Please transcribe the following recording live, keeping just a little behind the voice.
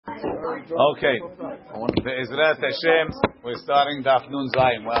Okay. Be'ezrat Hashem, we're starting Daf Nun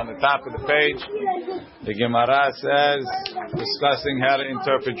Zayin. We're on the top of the page. The Gemara says, discussing how to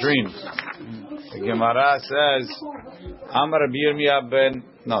interpret dreams. The Gemara says, Amar Rabbi Yirmiyah ben...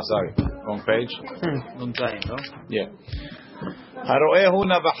 No, sorry. Wrong page. Nun Zayin, no? Yeah. Haro'eh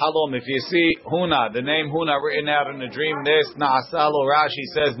Huna b'halom. If you see Huna, the name Huna written out in the dream, Nes Na'asalo, Rashi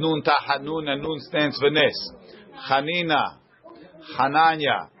says, Nun Tahat Nun, and Nun stands for Nes. Chanina,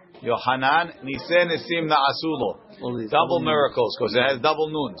 Hananya, Yohanan, Nise Nesim Na'asulo. Double miracles, because it has double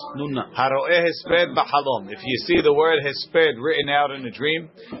nuns. Haro'eh Hesped b'halom. If you see the word Hesped written out in the dream,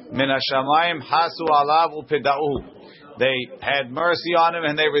 Min Hashamayim Hasu Alav Upeda'u. They had mercy on him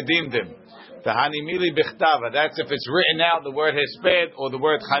and they redeemed him. Hanimili bichtava. That's if it's written out, the word hesped or the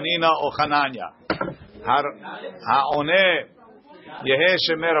word chanina or chananya. Ha'oneh yeheh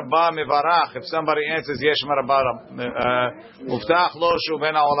shemer rabba mivarach. If somebody answers yesh shemer rabba uftach lo shu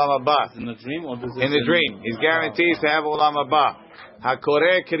ben ha'olam haba. In the dream or in the dream, he's guaranteed to have olam haba.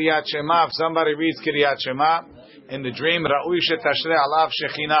 Hakoreh kiryat shema. If somebody reads kiryat shema in the dream, ra'ui shetashrei alav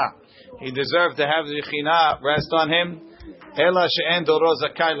shechina. He deserved to have the shechina rest on him. Ela she'en doro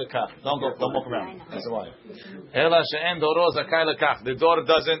zakai lekach. Don't walk around. That's why. Ela she'en doro zakai lekach. The door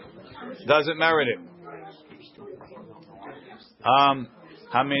doesn't merit it.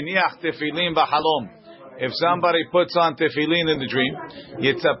 Hameniach tefillin b'halom. If somebody puts on tefillin in the dream,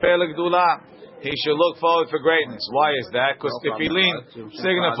 yitzapeh legdula. He should look forward for greatness. Why is that? Because tefillin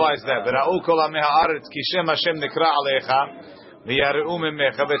signifies that. V'ra'u kol ha'mei ha'aretz ki shem Hashem nikra alecha v'yare'u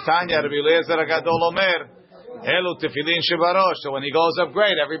mimecha v'tanya Rabbi Eliezer HaGadol omer. Elu tefillin shebarosh. So when he goes up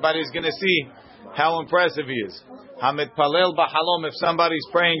great, everybody's going to see how impressive he is. Hamid palel b'halom. If somebody's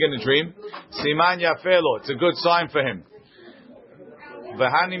praying in a dream, siman yafelo. It's a good sign for him.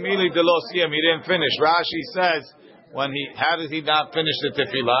 V'hani mili delo siyam. He didn't finish. Rashi says, how did he not finish the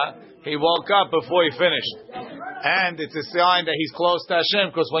tefillah? He woke up before he finished. And it's a sign that he's close to Hashem,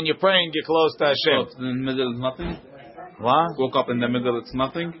 because when you're praying, you're close to Hashem. So in the middle is nothing? What? Woke up in the middle, it's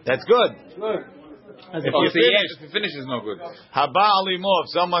nothing? That's good. Good. If you finish, it's no good. Haba alimo, if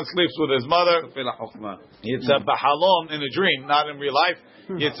someone sleeps with his mother, it's a b'halom in a dream, not in real life.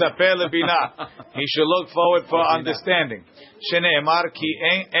 It's a lebina. He should look forward for understanding. Shene'emar ki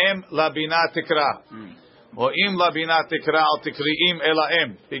em labina tikra. Or im labina tikra al tikriim ela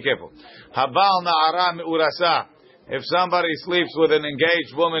em. Be careful. Habal na'ara me'urasa. If somebody sleeps with an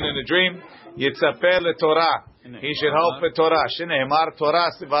engaged woman in a dream, yitzapeh leTorah. He should hope for Torah. Shneimar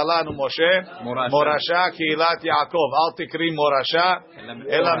Torah sivalanu Moshe Morasha Kilat Yaakov. Al tikri Morasha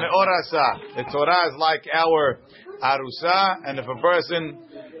ela meorasa. The Torah is like our arusa, and if a person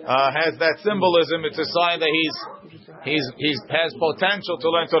has that symbolism, it's a sign that he has potential to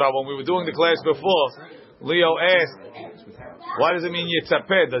learn Torah. When we were doing the class before, Leo asked, "What does it mean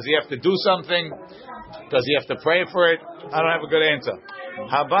yitzapeh? Does he have to do something? Does he have to pray for it?" I don't have a good answer. If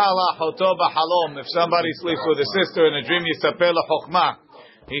somebody sleeps with a sister in a dream, yisapeh lachokhmah.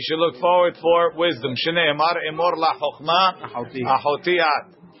 He should look forward for wisdom. Shneimar emor lachokhmah ahoti at.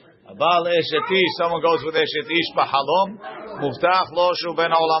 Abal eshet ish. Someone goes with eshet ish b'halom. Muftach lo shu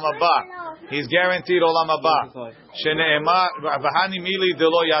ben olam haba. He's guaranteed olam haba. Shneimar v'hani mili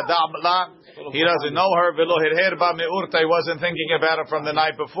delo yadam la. He doesn't know her. V'lo hirher ba meurta. He wasn't thinking about it from the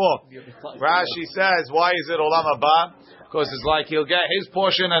night before. Rashi says, why is it olam haba? Because it's like he'll get his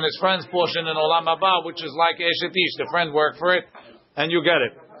portion and his friend's portion in Olam Haba, which is like Eshet Ish. The friend worked for it, and you get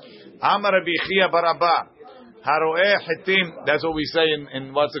it. Amar Rabbi Chia bar Abba, Haro'eh Hitim. That's what we say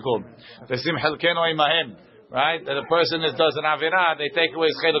in what's it called? Tesim Helkeno Imahem. Right? That a person that does an Avirah, they take away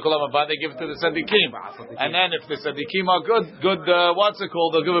his Chedek Olam Haba, they give it to the Tzaddikim. And then if the Tzaddikim are good, what's it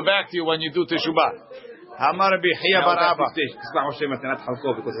called? They'll give it back to you when you do Teshuvah. Amar Rabbi Chia bar Abba.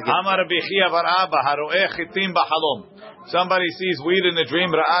 Amar Rabbi Chia bar Abba, Haro'eh Hitim b'halom. Somebody sees weed in a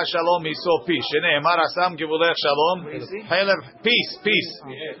dream. Ra'a shalom, he saw peace. Shneimar asam givulech shalom. Peace.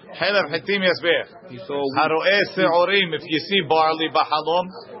 Helev hitim yasbech. Haro'eh se'orim. If you see barley b'halom,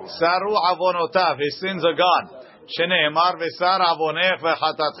 saru avonotav. His sins are gone. Shneimar v'sar avonech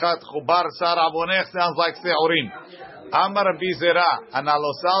v'chatatchat chubar sar avonech sounds like se'orim. Amar Rabbi Zera,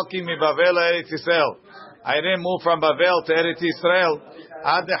 analosalki mi Bavel Eretz Yisrael. I didn't move from Bavel to Eretz Yisrael.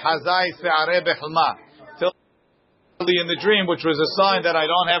 Ad hazai se'areh b'chlma. In the dream, which was a sign that I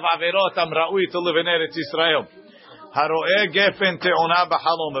don't have averot, I'm ra'ui to live in Eretz Yisrael. Haro'eh gefen te'una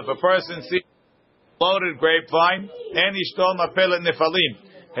b'halom. If a person sees loaded grapevine, en ishto mapelet nefalim,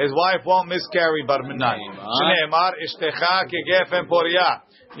 his wife won't miscarry bar minan. Shneimar ishtecha ke gefen poria.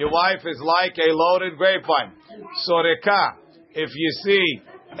 Your wife is like a loaded grapevine. Soreka. If you see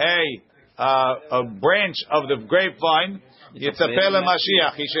a branch of the grapevine, Yitzapeh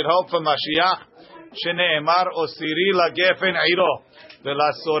leMashiach. He should hope for Mashiach. Shene'emar osiri lagefen iro.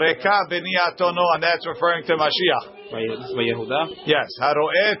 V'lasoreka b'niatono. And that's referring to Mashiach. Yes.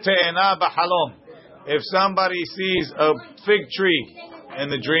 Haro'eh te'ena b'halom. If somebody sees a fig tree in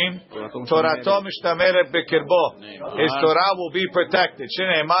the dream, Torato mishtameret bekirbo. His Torah will be protected.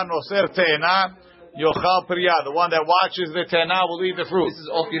 Shene'emar noser te'ena. Yochal Priyah, the one that watches the Tana will eat the fruit. This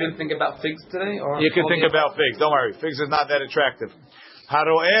is off. You didn't think about figs today? Or you can think about figs. Don't worry. Figs is not that attractive.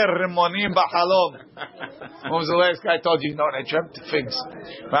 Haro'er rimonim b'halom. When was the last guy told you, I dreamt figs?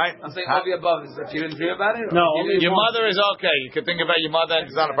 Right? I'm saying all the above. If you didn't dream about it? No. Your Your mother is okay. You can think about your mother.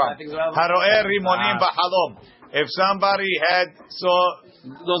 It's not a problem. Haro'er rimonim b'halom. If somebody had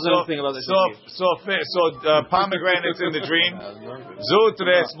those are the thing about this. Pomegranates in the dream.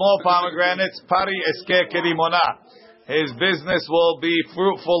 Zutre, small pomegranates. Pari eske kerimona. His business will be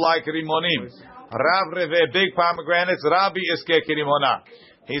fruitful like rimonim. Rav reve, big pomegranates. Rabbi eske kerimona.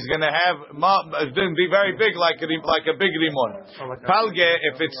 He's going to have be very big like a big rimon. Palge,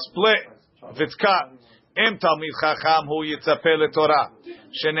 if it's split, if it's cut. Im talmid chacham hu yitzapeh leTorah.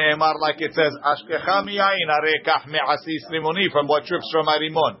 Shene'emar, like it says, Ashkecha miyayin arekach me'asis rimoni, from what drips from a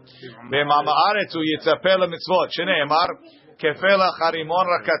rimon. Ve'mama aretz hu yitzapeh lemitzvot. Shene'emar, kefelach harimon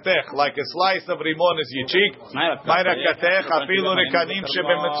rakatech, like a slice of rimon is your cheek. May rakatech, afilu rekanim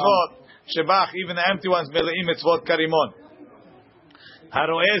shebemitzvot. Shebach, even the empty ones, mele'im mitzvot karimon.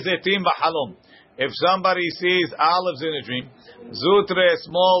 Haro'eh zetim b'halom. If somebody sees olives in a dream, zutre,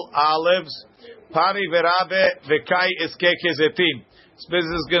 small olives, Pari verabe vekai eske kezetim. This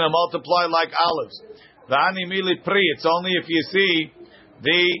business is going to multiply like olives. V'ani mili pri. It's only if you see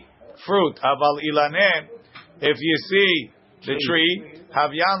the fruit. Aval ilaneh. If you see the tree,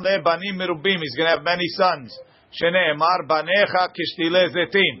 havyan le banim merubim. He's going to have many sons. Shene'emar banecha kishtile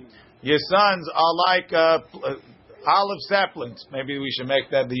zetim. Your sons are like olive saplings. Maybe we should make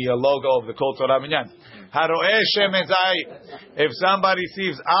that the logo of the Kol Torah Minyan. Haro'eh shemen zayit. If somebody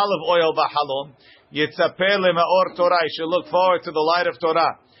sees olive oil b'halom, yitzapeh le'me'or Torah. He should look forward to the light of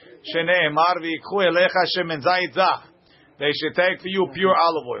Torah. Shene'emar v'yikhu elecha shemen zayit zach. They should take for you pure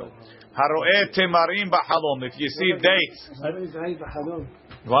olive oil. Haro'eh temarim b'halom. If you see dates.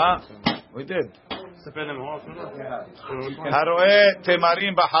 What? We did. Haro'eh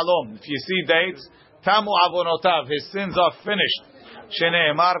temarim b'halom. If you see dates, tamu avonotav. His sins are finished.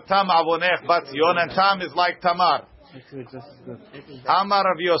 Shene'emar tam avonech bat Zion, and tam is like Tamar. Amar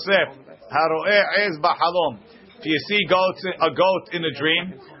Rav Yosef, haro'eh ez b'halom. If you see a goat in a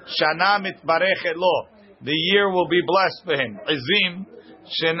dream, shana mitbarechet lo. The year will be blessed for him. Izim,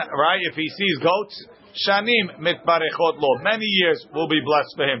 right? If he sees goats, shanim mitbarechot lo. Many years will be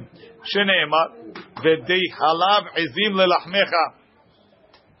blessed for him. Shene'emar v'dei halav izim lelachmecha.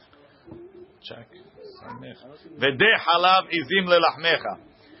 Check. V'dei halav izim lelachmecha.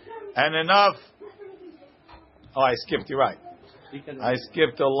 And enough. Oh, I skipped. You're right. I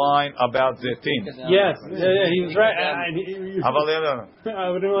skipped a line about zetim. Yes, he's right. I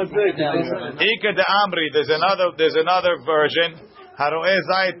wouldn't want to say. Ika de Amri. There's another version. Haro'eh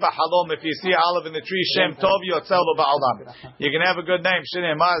zayit b'halom. If you see olive in the tree, Shem Tov yotzel lo ba'olam. You can have a good name.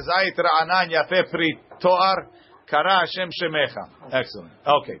 Shene'emar zayit ra'anan yafeh pri to'ar kara Hashem shemecha. Excellent.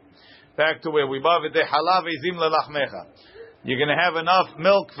 Okay. Back to where we love it. Halav izim lelachmecha. You're going to have enough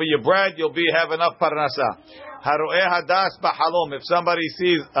milk for your bread. You'll have enough parnasa. Haro'eh hadas b'halom. If somebody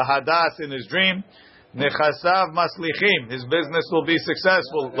sees a hadas in his dream, nechasav maslichim. His business will be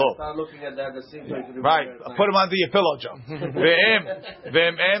successful. Right. Put him under your pillow, Joe.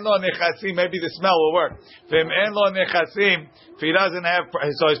 Ve'em en lo nechasim. Maybe the smell will work. Ve'em en lo nechasim. If he doesn't have,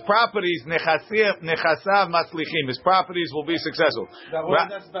 so his properties, nechasav maslichim. His properties will be successful.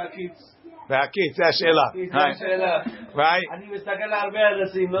 Right? Right?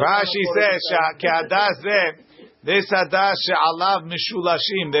 Rashi says, this hadas she'alav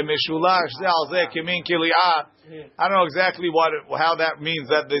mishulashim, the mishulash ze'al zeh kimin kili'ah. I don't know exactly how that means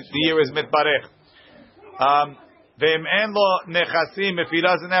that the year is mitbarech. Ve'im en lo nechasim, if he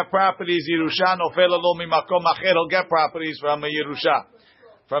doesn't have properties, Yerusha nofel lo mimakom acher, he'll get properties from a Yerusha.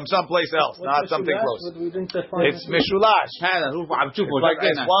 From someplace else, not something close. It's mishulash. It's like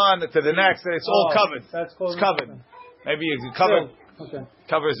this one to the next, and it's all covered. It's covered. Maybe it's covered. Okay.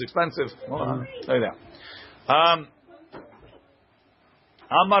 Cover is expensive.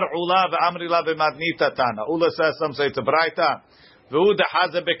 Amar Ula ve'amri la b'madnita tana. Ula says, some say it's a braita. V'u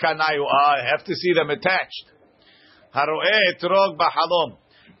dehaze bekanayu. I have to see them attached. Haro'eh etrog b'halom.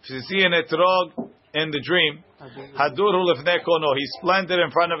 If you see an etrog in the dream, Hadur hu lefnei kono. He's splendid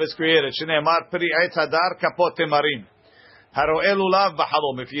in front of his creator. Shneimar pri eitz hadar kapot temarim. Haro'eh lulav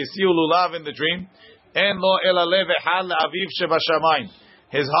b'halom. If you see lulav in the dream, En lo ela lev echad le'aviv shebashamayim.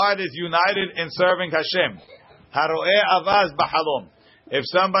 His heart is united in serving Hashem. Haro'eh avaz b'halom. If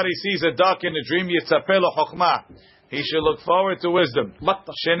somebody sees a duck in a dream, yitzapeh lo chokhmah. He should look forward to wisdom.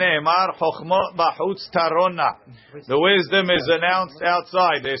 Shene'emar chokhmot b'chutz tarona. The wisdom is announced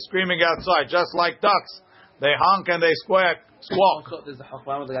outside. They're screaming outside, just like ducks. They honk and they squawk. There's a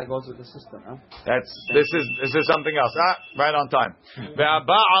chokhmah where the guy goes with the system. Huh? This is something else. Right on time.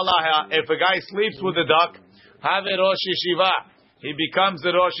 If a guy sleeps with a duck, have a rosh yeshiva. He becomes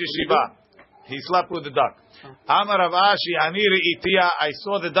the rosh yeshiva. He slept with the duck. Amar Rav Ashi, ani re'itiya. I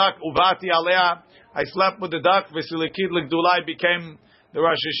saw the duck. Uvati alea. I slept with the duck. V'silikid l'gdulai became the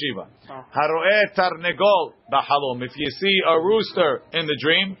rosh yeshiva. Haro'eh tarnegol b'halom. If you see a rooster in the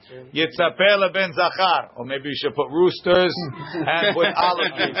dream, yitzapeh leben zachar. Or maybe you should put roosters and put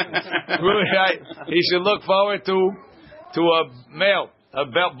olive leaf. He should look forward to a male, a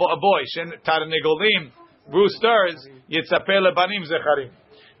boy. Tarnegolim, roosters. Yitzapeh lebanim zecharim.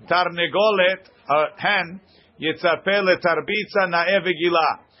 Tarnegolet, a hen. Yitzapeh letarbitza na'eh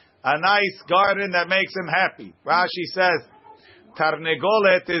v'gila. A nice garden that makes him happy. Rashi says,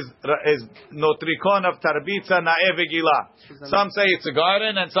 Tarnegolet is notrikon of tarbitza na'eh v'gila. Some say it's a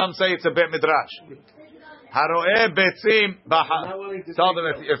garden and some say it's a bet midrash. Haro'eh betzim b'halom. Tell them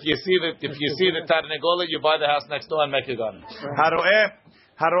if you see the tarnegolet, you buy the house next door and make a garden.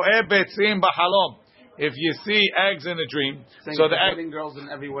 Haro'eh betzim b'halom. If you see eggs in a dream, so the egg girls in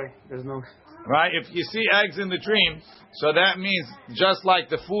every way. There's no right. If you see eggs in the dream, so that means just like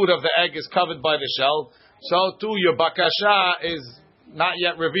the food of the egg is covered by the shell, so too your bakasha is not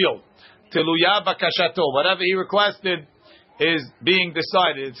yet revealed. Tiluya bakashato, whatever he requested is being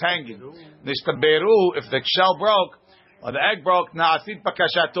decided. It's hanging. Nishtaberu, if the shell broke or the egg broke, naasit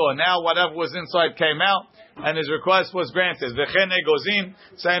bakashato. Now whatever was inside came out, and his request was granted. V'chen egozin,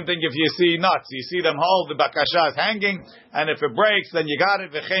 same thing if you see nuts. You see them whole, the bakasha is hanging, and if it breaks, then you got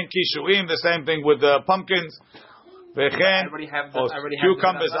it. V'chen kishuim, the same thing with the pumpkins. V'chen,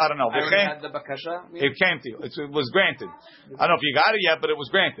 cucumbers, I don't know. V'chen, it came to you. It was granted. I don't know if you got it yet, but it was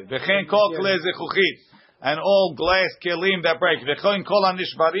granted. V'chen kol kle zechuchit, and all glass kelim that break. V'chen kol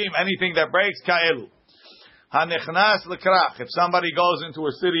hanishbarim, anything that breaks, ka'elu. Hanechnas lekrach, if somebody goes into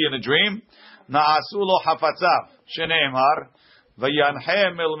a city in a dream, na'asu lo hafatzav, shene'emar,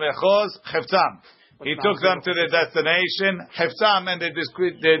 v'yanhem el mechoz cheftzam. He took them to their destination, cheftzam, and their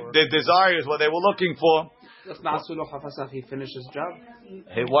desires, what they were looking for. That's na'asu lo hafatzav, he finished his job?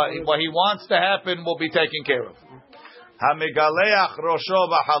 What he wants to happen will be taken care of. Hamigaleach rosho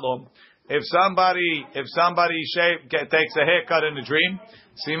b'halom. If somebody takes a haircut in a dream,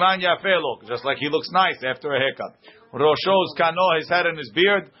 siman yafelok, just like he looks nice after a haircut. Rosho's kano, his head and his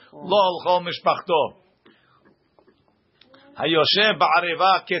beard. Lo al mishpachto. Hayoshev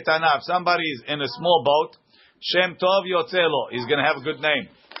ba'areva ketana. If somebody is in a small boat, Shem tov yotzelo, he's going to have a good name.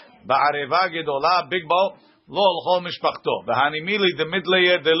 Ba'areva gedola, big boat. Lo al mishpachto. V'hanimili the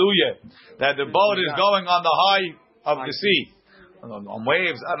midleye deluye, that the boat is going on the high of the sea. On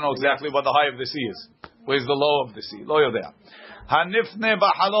waves, I don't know exactly what the high of the sea is. Where's the low of the sea? Lo yodea. Hanifne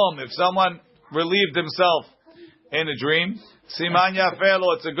b'halom. If someone relieved himself in a dream, siman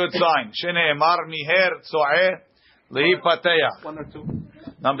yafelo, it's a good sign. Shene'emar miher tzo'eh lehipateach. 1 or 2.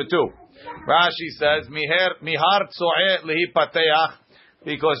 Number 2. Rashi says mihar tzo'eh lehipateach,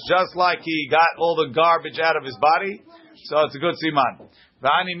 because just like he got all the garbage out of his body, so it's a good siman.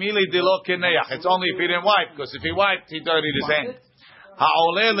 V'ani mili dilo keneach. It's only if he didn't wipe, because if he wiped, he dirtied his hand.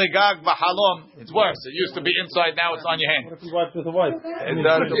 Ha'oleh legag b'halom. It's worse. It used to be inside, now it's on your hand. What if you wiped with a wipe?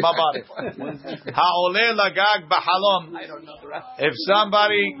 Ha'oleh legag b'halom. If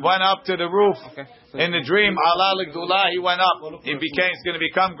somebody went up to the roof in the dream, ala legdula, he went up. He's going to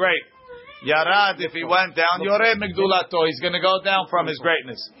become great. Yarad, if he went down, yored megdulato, he's going to go down from his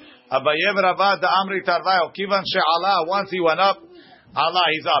greatness. Abayev ravad da amri tarvayo. Kivan she'ala, once he went up, Allah,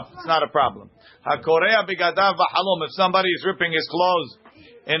 he's up. It's not a problem. HaKorea bigadav v'halom. If somebody is ripping his clothes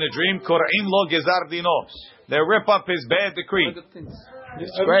in a dream, kore'im lo gezar dino. They rip up his bad decree.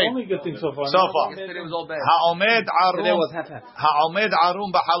 It's great. Only good things so far. So far. Yesterday was all bad. Ha'omed Today arum. was half-half. Ha'omed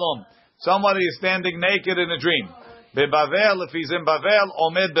arum b'halom. Somebody is standing naked in a dream. Bebavel, if he's in Bavel,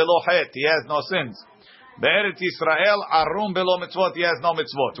 omed belo het. He has no sins. Be'eret Yisrael, arum belo mitzvot. He has no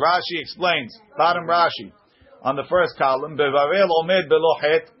mitzvot. Rashi explains. Bottom Rashi. On the first column, Bebavel omed belo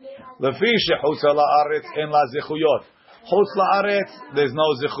het. Lefi shechutz la'aretz en la zichuyot. Chutz la'aretz, there's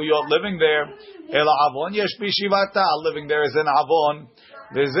no zichuyot living there. Ela avon yesh b'shivata, living there is an avon.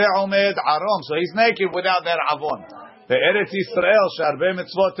 V'zeh omed arom, so he's naked without that avon. Be'eretz Yisrael, sharbe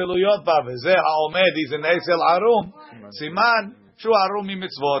mitzvot teluyot ba, v'zeh ha'omed, he's in Eisel arum. Siman, Shu'aru mi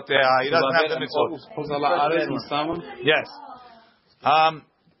mitzvoteh. He doesn't have the mitzvot. Yes.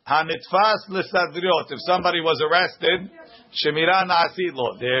 Hanitfas l'sadriot. If somebody was arrested, shemira na'asid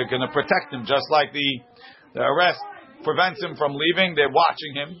lo. They're going to protect him, just like the arrest prevents him from leaving. They're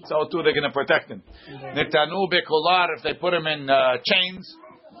watching him, so too they're going to protect him. Nitanu bekolar. If they put him in chains,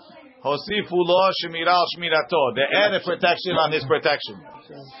 hosifu lo shemira al shmirato. They add a protection on his protection.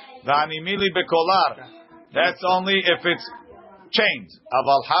 V'animili bekolar. That's only if it's chains.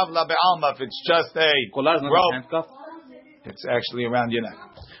 Aval havla be'alma. If it's just a rope, it's actually around your neck.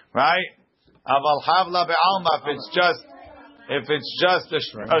 Right? Aval havla be'alma, if it's just a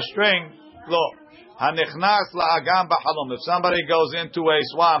string, look. Hanichnas la'agam b'halom. If somebody goes into a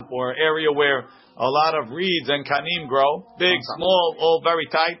swamp or area where a lot of reeds and kanim grow, big, small, all very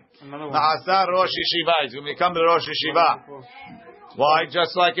tight, na'asar rosh yeshiva. He's going to become the rosh yeshiva. Why?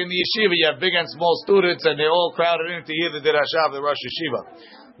 Just like in the yeshiva, you have big and small students and they're all crowded in to hear the dirasha of the rosh yeshiva.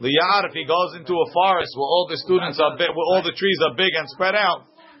 Liyar, if he goes into a forest where all the students are big, where all the trees are big and spread out,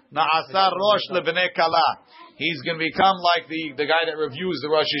 na'asar rosh lebnei kala. He's going to become like the guy that reviews the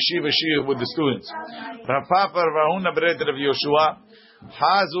Rosh Yeshiva Shir with the students. Rav Papa Ravahuna Bred Rav Yoshua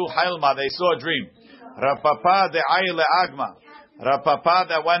Hazu Hailma. They saw a dream. Rav Papa de Ayle Agma. Rav Papa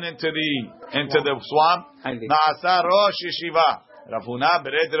that went into the swamp. Naasar Rosh Yeshiva. Rav Huna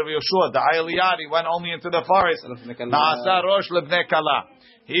Bred Rav Yoshua. The Ayliyari went only into the forest. Naasar Rosh Lebnei Kala.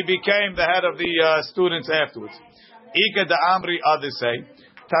 He became the head of the students afterwards. Ika da Amri, others say.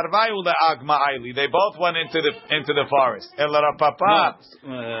 Tarvayu le'agma ayli. They both went into the forest. El Rapapa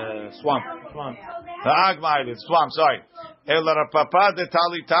swamp. The agma ayli, swamp. Sorry. El Rapapa de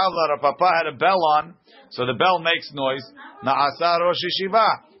tali tavla. Rapapa had a bell on, so the bell makes noise. Na'asa rosh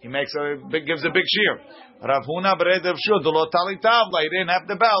yeshiva. He gives a big shear. Rav Huna b'red Rav Shua lo tali tavla. He didn't have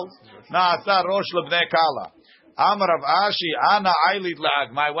the bells. Na'asa rosh lebnei kala. Amar Rav Ashi ana ayli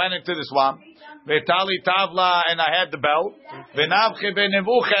le'agma. I went into the swamp. V'tali tavla, and I had the bell. V'navche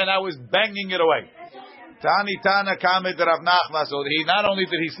benevuche, and I was banging it away. Tani tana kamed Rav Nachma. So he not only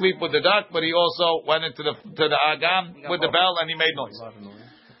did he sleep with the duck, but he also went into the agam with the bell, and he made noise.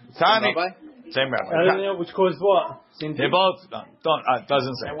 Tani, same rabbi. I don't know which caused what. They both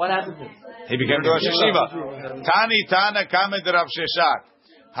doesn't say. And what happened? He became the Rosh Yeshiva. Tani tana kamed Rav Sheshat.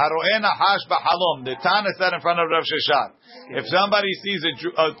 Haroena hash b'halom. The Tana said in front of Rav Sheshat. If somebody sees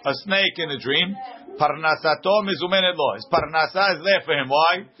a snake in a dream, parnasato mizumenet lo. His parnasa is there for him.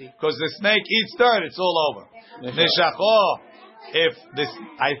 Why? Because the snake eats dirt. It's all over. Nishacho.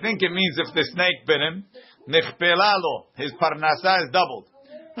 I think it means if the snake bit him, nichpelalo. His parnasa is doubled.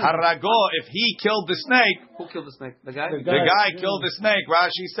 Harago. If he killed the snake. Who killed the snake? The guy. The guy killed the snake.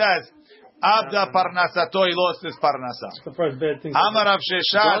 Rashi says. Abda parnasato, he lost his parnasa. That's the first bad thing. Amar Rav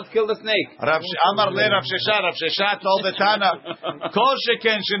Sheshat. Don't kill the snake. Amar le Rav Sheshat. Rav Sheshat told the Tana, Kol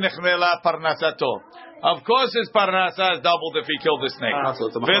sheken shenichmela parnasato. Of course his parnasa is doubled if he killed the snake.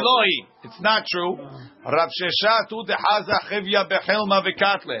 Veloi. It's not true. Rav Sheshat hu dehaza chivya behilma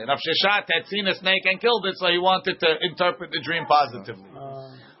v'katle. Rav Sheshat had seen a snake and killed it, so he wanted to interpret the dream positively.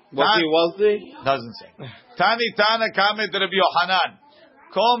 Was he wealthy? Doesn't say. Tani Tana kamed Rabbi Yohanan.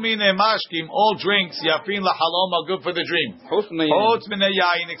 Kol mine mashkim, all drinks, yafin lahalom, are good for the dream. Hotz mine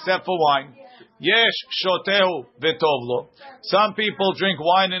yayin, except for wine. Yesh shotehu v'tovlo. Some people drink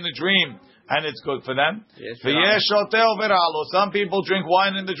wine in the dream, and it's good for them. V'yesh shotehu v'ralo. Some people drink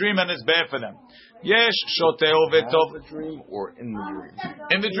wine in the dream, and it's bad for them. Yesh shotehu v'tov. In the dream or in the dream?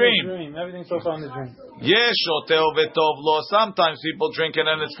 In the dream. Everything's so far in the dream. Yesh shotehu v'tovlo. Sometimes people drink it,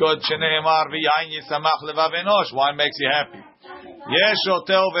 and it's good. Shneimar v'yayin yisamach levav enosh. Wine makes you happy. Yesh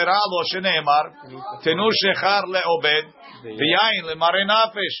shotehu v'ralo shneimar tenu shechar le'obed v'yayin le'mare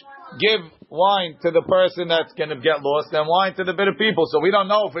nafesh. Give wine to the person that's going to get lost, and wine to the bitter people. So we don't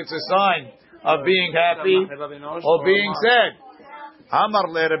know if it's a sign of being happy or being sad. Amar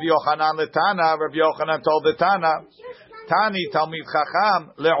le Rabbi Yochanan leTana. Rabbi Yochanan told the Tana, Tani Talmid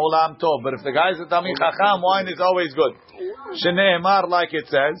Chacham le'olam tov. But if the guy's a Talmid Chacham, wine is always good. Shneimar, like it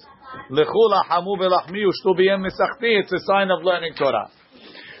says. It's a sign of learning Torah.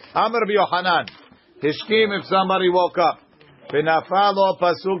 Amar Rabbi Yochanan. Hishkim, if somebody woke up, and he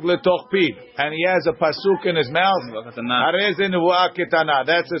has a pasuk in his mouth,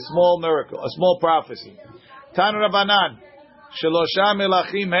 that's a small miracle, a small prophecy. Tan Rabbanan, Shelosha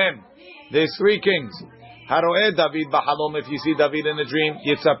Melachim Hem. There's three kings. Haroeh David b'halom. If you see David in a dream,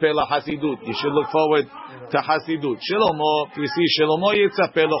 yitzapeh lahasidut. You should look forward to hasidut. Shlomo. If you see Shlomo,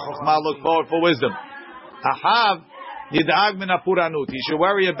 yitzapeh chokhmah. Look forward for wisdom. Ahav yid'ag min hapuranut. You should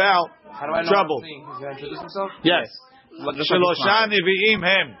worry about trouble. Yes. Shelosha nevi'im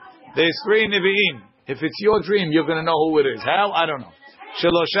hem. There's three nevi'im. If it's your dream, you're going to know who it is. How? I don't know.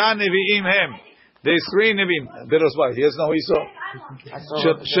 Shelosha nevi'im hem. There's 3 nevi'im. There was what? He doesn't know who he saw.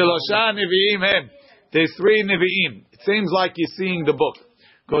 Shelosha nevi'im hem. There's 3 nevi'im. It seems like you're seeing the book.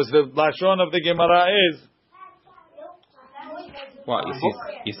 Because the lashon of the Gemara is... What, you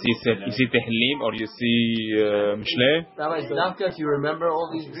see Tehillim or you see Mishlei? Rabbi Zdavka, do you remember all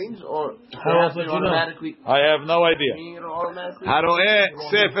these dreams, or How else would you automatically? I have no idea. Haroeh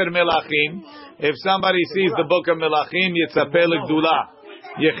Sefer Melachim. If somebody sees the book of Melachim, Yitzapeh l'Gdula.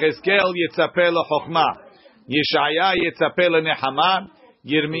 Yechezkel Yitzapeh l'Chochma. Yeshaya Yitzapeh l'Nehama.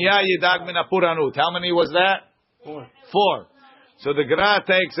 Yirmiyah Yidag min Apuranut. How many was that? 4. So the Gra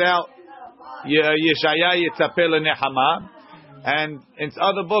takes out Yeshaya Yitzapeh l'Nehama. And in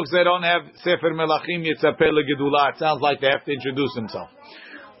other books, they don't have Sefer Melachim Yitzapeh l'Gedula. It sounds like they have to introduce themselves.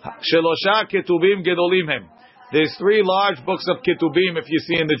 Shelosha Ketubim Gedolim Hem. There's 3 large books of Ketubim if you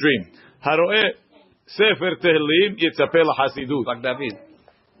see in the dream. Haroeh Sefer Tehillim Yitzapeh l'Hasidut. Like David.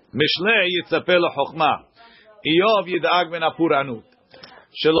 Mishlei Yitzapeh l'Chochma. Iyov Yidag min Apuranut.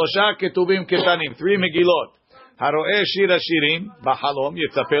 Shelosha Ketubim Ketanim. 3 Megillot. Haroeh Shir Hashirim B'Halom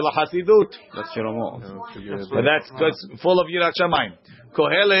Yitzapeh l'Hasidut. That's Shlomo. But that's full of Yirat Shamayim.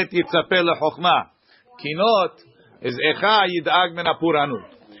 Kohelet Yitzapeh l'Chochma. Kinot is Echa Yidag min Apuranut.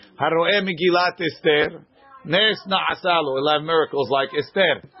 Haroeh Megillat Esther. Nes Na'asalo. He'll have miracles like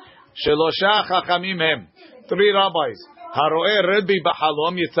Esther. Shelosha Chachamim Hem. 3 rabbis. Haroeh Rebbe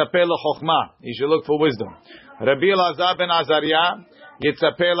B'Halom Yitzapeh l'Chochma. He should look for wisdom. Rabbi Elazar ben Azariah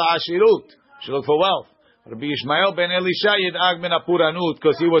Yitzapeh l'Ashirut. Should look for wealth. Rabbi Ishmael ben Elisha Yidag min Apuranut,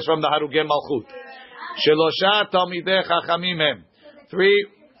 because he was from the Harugei Malchut. Shelosha Talmidei Chachamim Hem. 3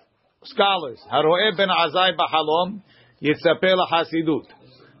 scholars. Haroeh ben Azai B'Halom Yitzapeh l'Hasidut.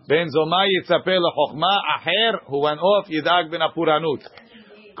 Ben Zoma Yitzapeh l'Chochma. Aher, who went off, Yidag ben Apuranut.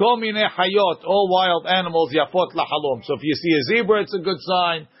 Kol minei hayot, all wild animals, Yafot l'Halom. So if you see a zebra, it's a good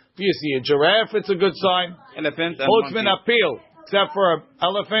sign. If you see a giraffe, it's a good sign. Elephant and Chutz monkey. min apil, except for an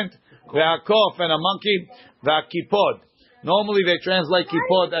elephant, ve'akof and a monkey, ve'akipod. Normally they translate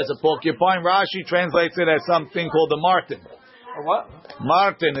kipod as a porcupine. Rashi translates it as something called a marten. A what?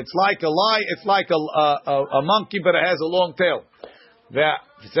 Marten. It's like a lie. It's like a monkey, but it has a long tail.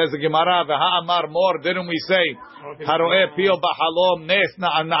 It says the Gemara, "V'ha'amar mor." Didn't we say Haroeh pio b'halom nes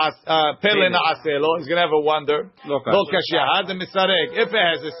pele na'aselo? He's gonna have a wonder. Lo kashya had the misareg. If it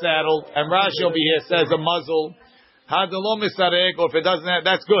has a saddle, and Rashi over here says a muzzle, had the lo misareg, or if it doesn't have,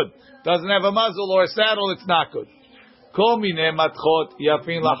 that's good. Doesn't have a muzzle or a saddle, it's not good. Kol minei matchot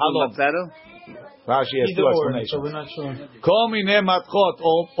yafin lahalom. Rashi has 2 explanations. So we're not sure. Kol minei matchot.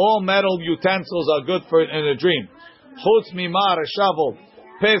 All metal utensils are good for in a dream. Chutz mimar, a shovel,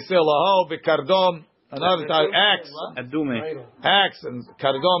 pesel, a hoe, v'kardom, another type, axe, axe, and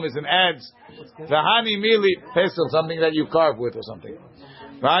kardom is an adze. V'hani mili, pesel, something that you carve with or something,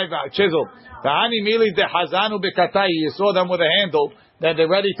 right? Chisel. V'hani mili de hazanu b'katai. You saw them with a handle, that they're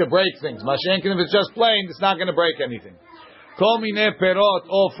ready to break things. Mashenkin, if it's just plain, it's not going to break anything. Kol minei perot,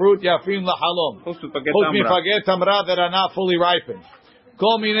 all fruit, yafim lahalom. Chutz mifageh tamra, that are not fully ripened.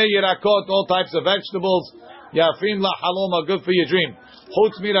 Kol minei yirakot, all types of vegetables. Yafim lahalom are good for your dream.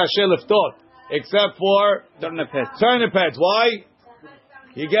 Chutz mirasheh liftot, except for turnips. Why?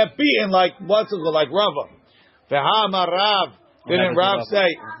 You get beaten like what's it called, like Rava. V'ha'amar Rav. Didn't Rav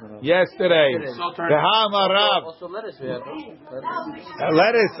say yesterday? V'ha'amar Rav. Also lettuce.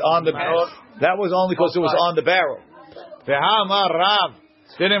 Lettuce on the barrel. That was only because it was on the barrel. V'ha'amar Rav.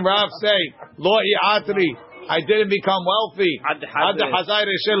 Didn't Rav say lo i'atri? I didn't become wealthy. Ad hazai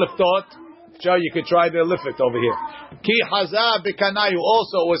resheh liftot. Joe, you could try the lifit over here. Ki hazah b'kanayu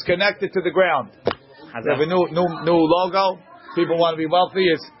also was connected to the ground. They have a new logo. People want to be wealthy.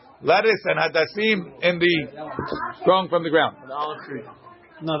 It's lettuce and hadassim in the growing from the ground.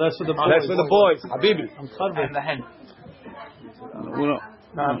 No, that's for the boys. That's for the boys. Habibi. And the hen.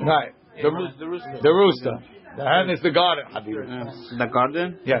 Right. The rooster. The hen is the garden. Habibi. The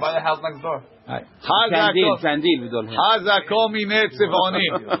garden? Yes. By the house next door. Candil with all him. Haza kol minei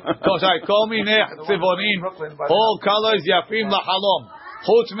tzivonim. Sorry, kol minei tzivonim. All colors yafim lahalom.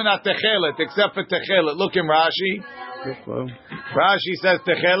 Chutz min ha-techelet, except for techelet. Look in Rashi. Rashi says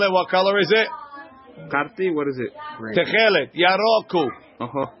techelet. What color is it? Karti, what is it? Techelet, yaroku.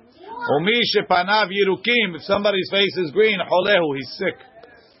 Umi shepanav yirukim. If somebody's face is green, cholehu, he's sick.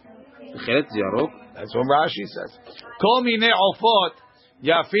 Techelet is yarok. That's what Rashi says. Kol minei ofot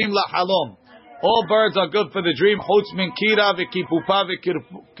yafim lahalom. All birds are good for the dream. Chutz min kira v'kipupa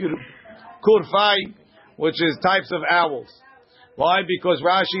v'kurfai, which is types of owls. Why? Because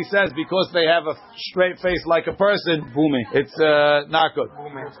Rashi says because they have a straight face like a person, it's not good.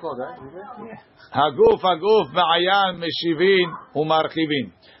 It's called, right? Haguf ma'ayan meshivin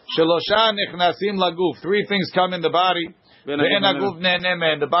umarchivin. Shelosha nichnasim laguf. 3 things come in the body. Ve'en haguf nehne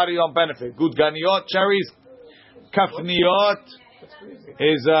mehem. The body don't benefit. Gudganiot, cherries. Kafniot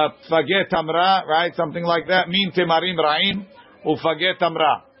is faget tamra, right? Something like that. Min temarim ra'im ufaget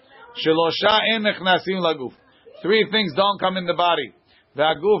tamra. Shelosha en nichnasim laguf. 3 things don't come in the body.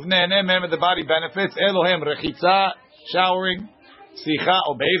 Ve'aguf nehne mehem. The body benefits. Elohem rechitza, showering. Sicha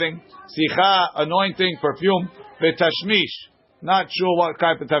or bathing. Sicha, anointing, perfume. Ve'tashmish. Not sure what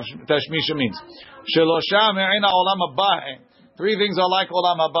type of tashmish means. Shelosha me'ina olam haba. 3 things are like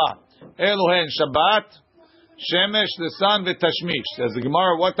olam haba. Elohen Shabbat, Shemesh, the sun, ve'tashmish. Says the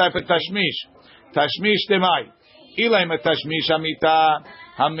Gemara, what type of tashmish? Tashmish demai. Ilay tashmish amita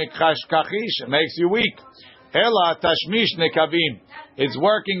hamikhash kachish. Makes you weak. Ela tashmish nekavim. It's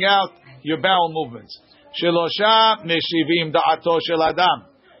working out your bowel movements. Shelosha meshivim da'ato shel adam.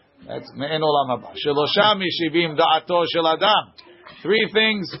 That's me'en olam haba. Shelosha meshivim da'ato shel adam. 3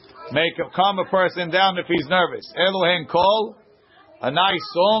 things calm a person down if he's nervous. Elohen kol, a nice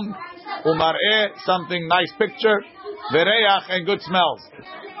song. Umar'eh, something nice picture. Vereach, and good smells.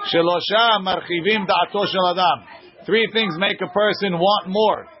 Shelosha marchivim da'ato shel adam. 3 things make a person want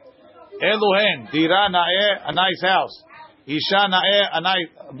more. Elohen, dira na'eh, a nice house. Isha na'eh, a nice,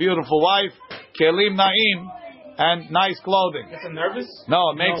 beautiful wife. Kelim na'im, and nice clothing. Is it nervous? No,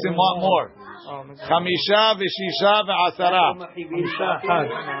 it makes him want more. Chamisha v'shisha v'asara.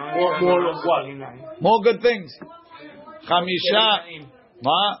 More good things. Chamisha,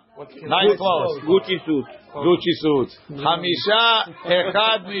 nice clothes. Gucci suits. Chamisha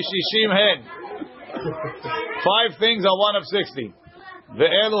echad mishishim hen. 5 things are 1 of 60.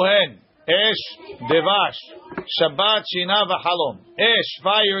 Ve'elu hen. Esh, devash, Shabbat, shina, v'halom. Esh,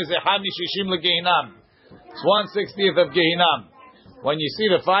 fire is echad mishishim legehinam. It's 1/60th of Gehinam. When you see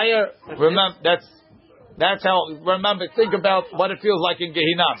the fire, remember that's how. Remember, think about what it feels like in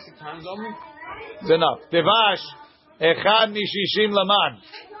Gehinam. It's enough. Devash echad mishishim laman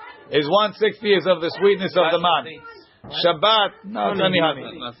is 1/60th of the sweetness of the man. Shabbat, no, it's only honey.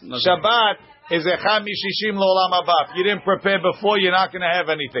 Shabbat is echad mishishim lo'olam haba. If you didn't prepare before, you're not going to have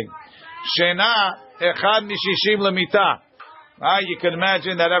anything. Shena echad mishishim lemita. Right? You can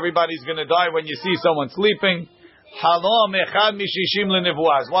imagine that everybody's going to die when you see someone sleeping. Halom echad mishishim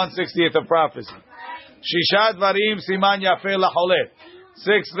lenevuah, 1/60th of prophecy. Shishat varim siman yafeh lacholet.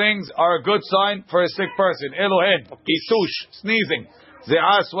 6 things are a good sign for a sick person. Elohen, itush, sneezing.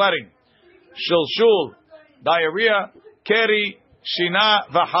 Ze'ah, sweating. Shulshul, diarrhea. Keri, shina,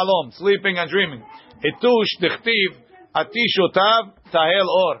 v'halom, sleeping and dreaming. Itush, dichtiv, atishotav, tahel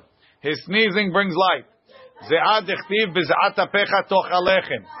or. His sneezing brings light. Ze'ah dechtiv b'ze'at apecha toch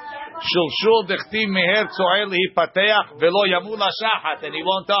alechem. Shulshul dechtiv meher tzo'eh lihipateach velo yamul hashachat, and he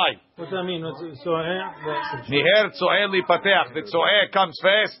won't die. What does that mean? Meher tzo'eh lihipateach. The tzo'eh comes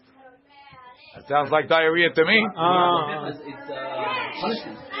fast. That sounds like diarrhea to me.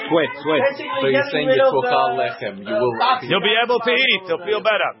 Sweat. So you're saying you'll be able to eat. You'll feel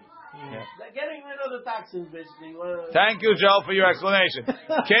better. Getting rid of the toxins, basically. Thank you, Joe, for your explanation.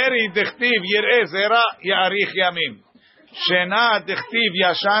 Keri dichtiv yireh zera ya'arich yamim. Shena dichtiv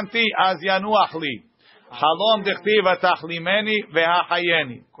yashanti az yanuach li. Halom dichtiv atachlimeni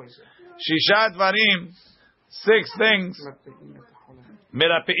ve'hachayeni. Shisha dvarim, 6 things.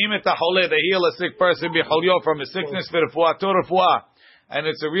 Merapeim et hacholeh, they heal a sick person bicholyo from a sickness v'refuah to refuah, and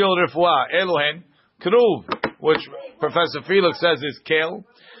it's a real refuah. Elohen kruv, which Professor Felix says is kale.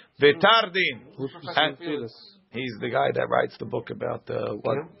 V'tardin, and he's the guy that writes the book about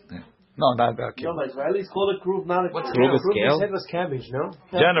what? Yeah. No, not about kale. No, the Israelis call it kruv, not a kale. Kruv is kale? He said it was cabbage, no?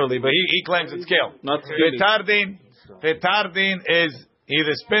 Generally, but he claims it's kale. Not really. V'tardin is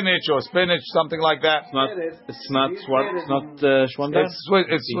either spinach or spinach, something like that. It's not shwanda?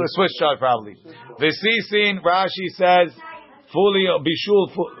 It's Swiss chard probably. V'sisin, Rashi says, fully bishul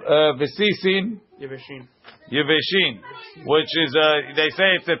v'sisin. Yeveshin, which is they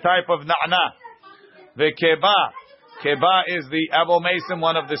say it's a type of na'na. The keba is the abomasum,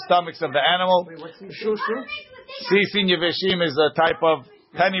 one of the stomachs of the animal. Sisin yeveshim is a type of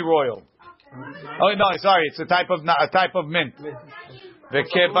pennyroyal. Oh no, sorry, it's a type of mint. The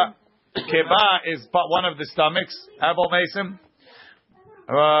keba is one of the stomachs, abomasum.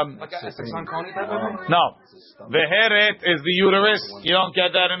 Like a Essex Onconi type of thing? No. The heret is the uterus. You don't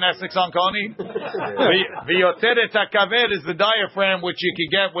get that in Essex Onconi. The yoteret hakaved is the diaphragm, which you can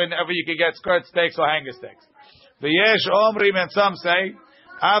get whenever you can get skirt steaks or hanger steaks. The yesh omrim, and some say,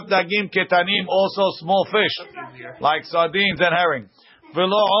 Av dagim ketanim, also small fish, like sardines and herring.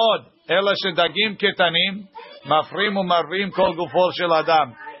 V'lo od, ela shedagim ketanim, mafrim u'marvim kol gufo shel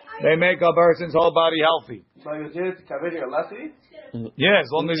adam. They make a person's whole body healthy. So you get it, kaver, you're allowed to eat? Yeah, as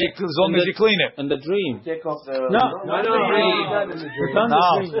long as you clean it. And the dream. Take off the...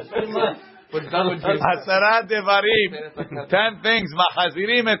 Asara devarim, 10 things.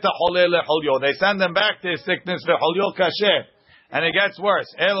 Machazirim et ha'choleh lecholyo. They send them back to his sickness v'cholyo kasher, and it gets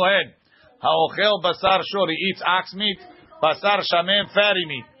worse. Elohen, ha'ochel basar shor, he eats ox meat, basar shamem, fatty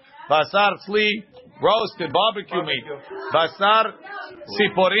meat, basar tzli, roasted barbecue meat, basar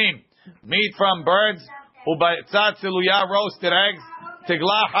siporim, meat from birds, ubaytzat ziluya, roasted eggs,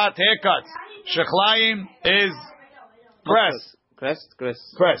 tiglachat, haircuts, shechlayim is cress. Crest. Cress.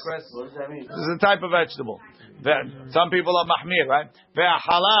 What does that mean? This is a type of vegetable. Some people are mahmir, right?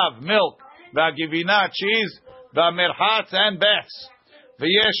 Ve'halav, milk. Ve'givina, cheese. Ve'mirchatz, and beths.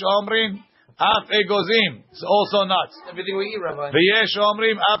 Ve'yesh omrim, af egozim. It's also nuts. Everything we eat, Rabbi. Ve'yesh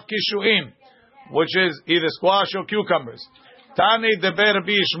omrim, af kishuim, which is either squash or cucumbers. Tani deber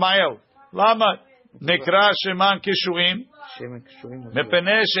bi Ishmael. Lama nikra sheman kishuim.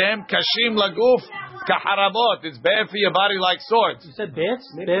 Mepene shehem kashim laguf kaharabot. It's bad for your body like swords. You said bats?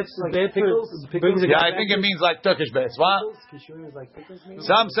 Bats pickles? Yeah, I think it means like Turkish bats. What?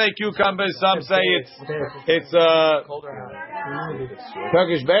 Some say cucumbers, some say it's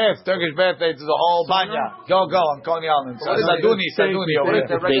Turkish bats. Turkish bats, it's the whole banya. Go on Coney Island. Saduni over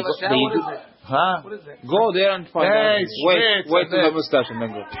there. Huh? What is it? Go there and find out. Wait till the mustache and then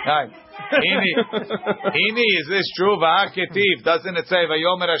go. Right. Ini, is this true? Va'aketiv. Doesn't it say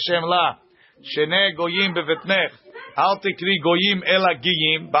Vayomer Hashem la Shnei goyim bevetnech al tikri goyim ela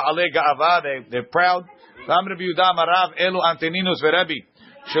giyim ba'alei ga'ava. They're proud. Ram Rabbi Yehuda Marav elu anteninus verebi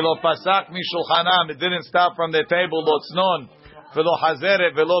shelo pasak mishulchanam. It didn't stop from their table. Lo tznon velo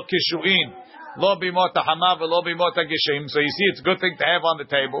hazeret velo kishuin. Lo bimot ha'hama velo bimot ha'gishim. So you see, it's a good thing to have on the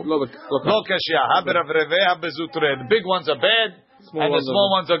table. Lo kashia haberav reveh habezutre. The big ones are bad, and the small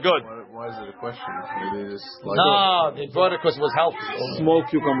ones are good. Why is it a question? Maybe this. No, they brought it because it was healthy. Small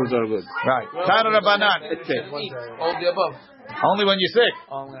cucumbers are good. Right. Tana Rabbanan. All the above. Only when you're sick.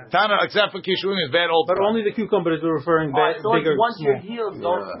 Tana, except for kishuim, is bad all the But time. only the cucumbers are referring back bigger. Once small. you're healed,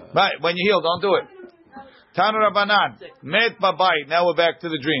 don't... Right, when you heal, don't do it. Tana Rabbanan. Met babayit. Now we're back to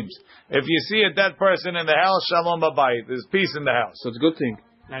the dreams. If you see a dead person in the house, shalom babayit. There's peace in the house. So it's a good thing.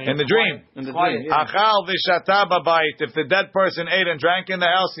 In the dream. In the dream, yeah. Achal v'shata babayit. If the dead person ate and drank in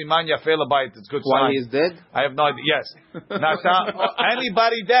the house, iman yafeh labayit. It's good While sign. he is dead? I have no idea. Yes.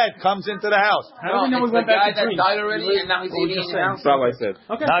 Anybody dead comes into the house. How do we know we It's the went guy back to that dreams? died already and now he's eating in the house. Rabbi said.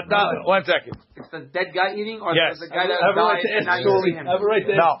 Okay. One second. It's the dead guy eating, or Yes. the guy that Have a right died to and now ask you story. see him? Have a right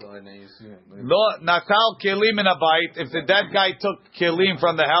to No. No. Lo natal kelim in a bite. If the dead guy took kelim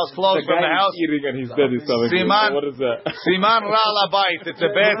from the house, clothes from the house, eating and he's dead. He's Siman- What is that? siman ra la bite. It's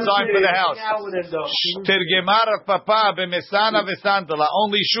a bad sign for the house. Tirgemar of papa b'mesana v'sandala.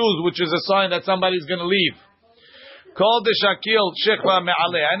 Only shoes, which is a sign that somebody's going to leave. Call the shakil shechva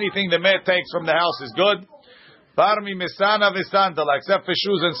me'aleh. Anything the man takes from the house is good. Barmi mesana v'sandala, except for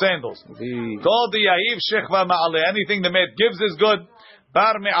shoes and sandals. Call the yahiv shechva me'aleh. Anything the man gives is good.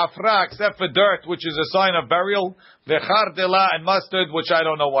 Bar me'afra, except for dirt, which is a sign of burial. V'chardela, and mustard, which I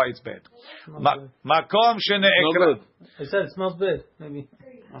don't know why it's bad. Makom shene'ekra. I said it smells bad. Maybe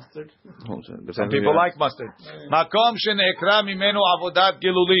mustard. Some people like mustard. Makom shene'ekra mimenu avodat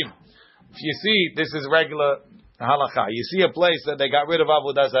gilulim. If you see, this is regular halacha. You see a place that they got rid of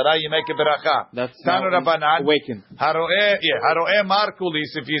avodah zarah, you make a beracha. That's Tanu Rabbanan. awaken. Haroeh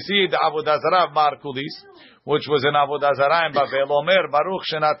markulis. If you see the avodah zarah of markulis, which was in avodah zarah in Babel, Omer Baruch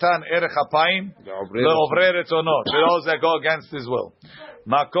Shenatan Erech Hapayim le'ovrei retzonot, to those that go against his will.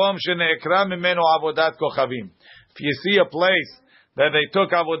 Makom shene'ekra mimenu avodat kochavim. If you see a place that they took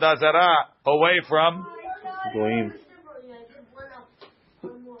avodah zarah away from, Goyim.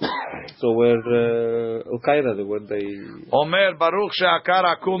 So where Al-Qaeda, when they... Omer Baruch she'akar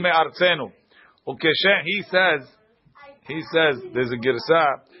akum me'artzenu. Ukeshe, he says, there's a girsa,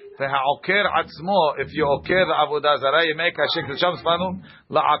 והעוקר עצמו, if you עוקר עבודה זרה, you make השקל שם ספנו,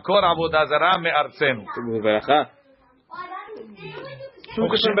 לעקור עבודה זרה מארצנו.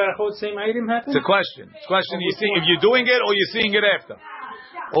 Same item happens? It's a question. You see, if you're doing it or you're seeing it after.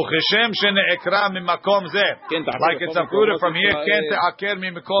 וכשם שנעקרה ממקום זה, like it's uprooted from here, כן תעקר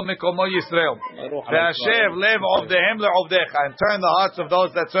ממקום מקומו ישראל. והשב לב עובדיהם לעובדיך, and turn the hearts of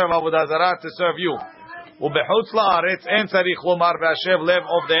those that serve עבודה זרה to serve you. ובחוץ לארץ אין צריך לומר והשב לב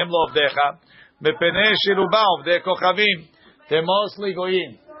עובדיהם לעובדיך, מפני שרובה עובדי כוכבים. They're mostly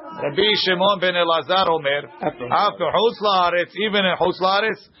goyim. Rabbi Shimon ben Elazar Omer, after Chutz La'aretz, even in Chutz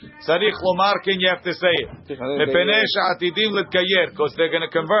La'aretz, Tzarich Lomar, can you have to say it? Mepenei she'atidim l'tkayer, because they're going to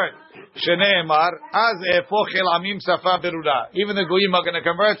convert. Shneimar, az efoch el amim safa berura. Even the goyim are going to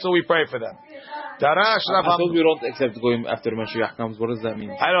convert, so we pray for them. Tarash Rav I thought we don't accept goyim after Mashiach comes. What does that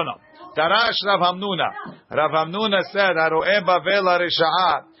mean? I don't know. Tarash Rav Hamnuna. Rav Hamnuna said, Haro'eh Bavel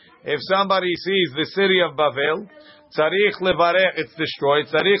HaResha'ah. If somebody sees the city of Bavel, Tzarich levarech, it's destroyed.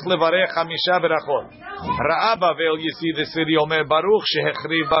 Tzarich levarech hamisha berachot. Ra'a Bavel, you see the city, Omer Baruch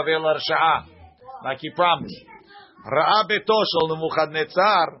shehechriv Bavel HaResha'ah. Like he promised. Ra'a beto shel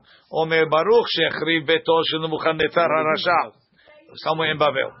Nebuchadnezzar, Omer Baruch shehechriv beto shel Nebuchadnezzar HaRasha'ah. Somewhere in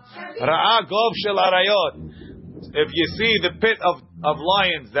Bavel. Ra'a gov shel arayot. If you see the pit of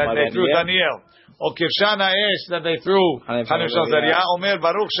lions that they threw Daniel, or Kivshan Ha'esh that they threw Hanim Shazariah, Omer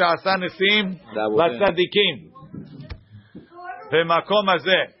Baruch she'asa nisim l'tzadikim. V'makom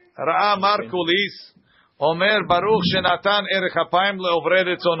hazeh Ra'a Markulis, Omer Baruch she'natan erech hapayim le'ovrei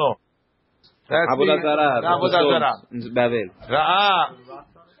retzono. That's the Avodah Zarah.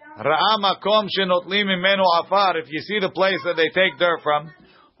 Ra'a makom shenotlim mimenu afar. If you see the place that they take dirt from,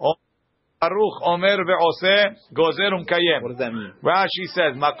 Baruch Omer ve'oseh gozer umkayem. What does that mean? Rashi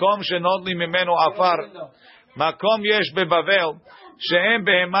says, Makom shenotlim mimenu afar. Makom yesh beBavel she'em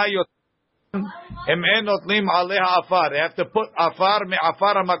behema yotzim em en notlim aleha afar. They have to put afar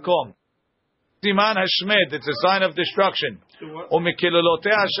me'afar hamakom. Siman hashmed. It's a sign of destruction.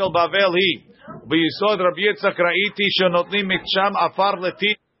 U'mikilolotea shel Bavel hi. B'yisod Rabbi Yitzchak ra'iti shenotlim mitsham afar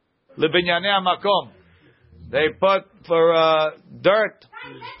leti lebinyane hamakom. They put for dirt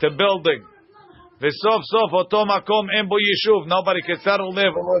to building. V'sof sof oto makom en bo yishuv. Nobody can settle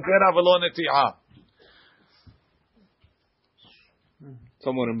live.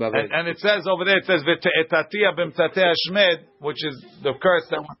 Somewhere in Babel. And it says over there, it says v'te'etatia b'mtzatei hashmed, which is the curse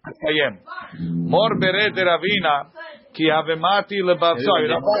that was Kayem. Mor bered Ravina ki havemati lebav. Sorry,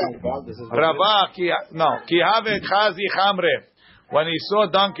 Rabah ki have chazi chamre. When he saw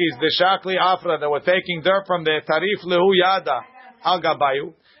donkeys, the shakli afra that were taking dirt from the tarif lehu yada al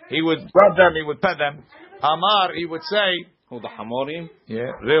gabayu, he would rub them, he would pet them. Amar, he would say, Oh, the Hamorim?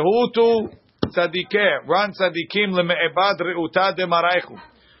 yeah, rehutu tzadikeh, run tzadikim leme'ebad reuta de maraichu,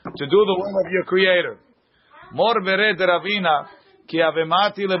 to do the will of your Creator. Mor vered Ravina ki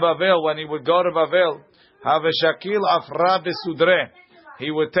avemati leBavel, when he would go to Bavel, have a shakil afra besudre,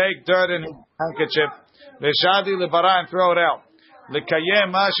 he would take dirt in his handkerchief, veshadi lebara, and throw it out.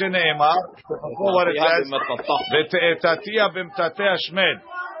 Lekayem ma shene'emar, what it says, v'te'etatia b'mtatei hashmed,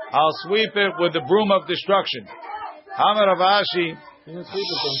 I'll sweep it with the broom of destruction. Hamar Rav Ashi,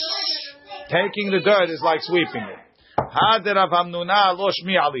 taking the dirt is like sweeping it. Had Rav Hamnuna lo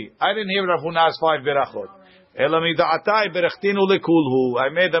shmi'ali. I didn't hear Rav Huna's 5 berachot. Ela mida'atai berechtinu lekulhu. I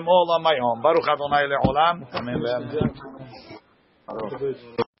made them all on my own. Baruch Adonai le'olam. Amen.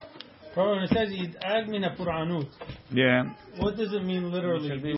 It says Yid'ag min ha'pur'anut. Yeah. What does it mean literally?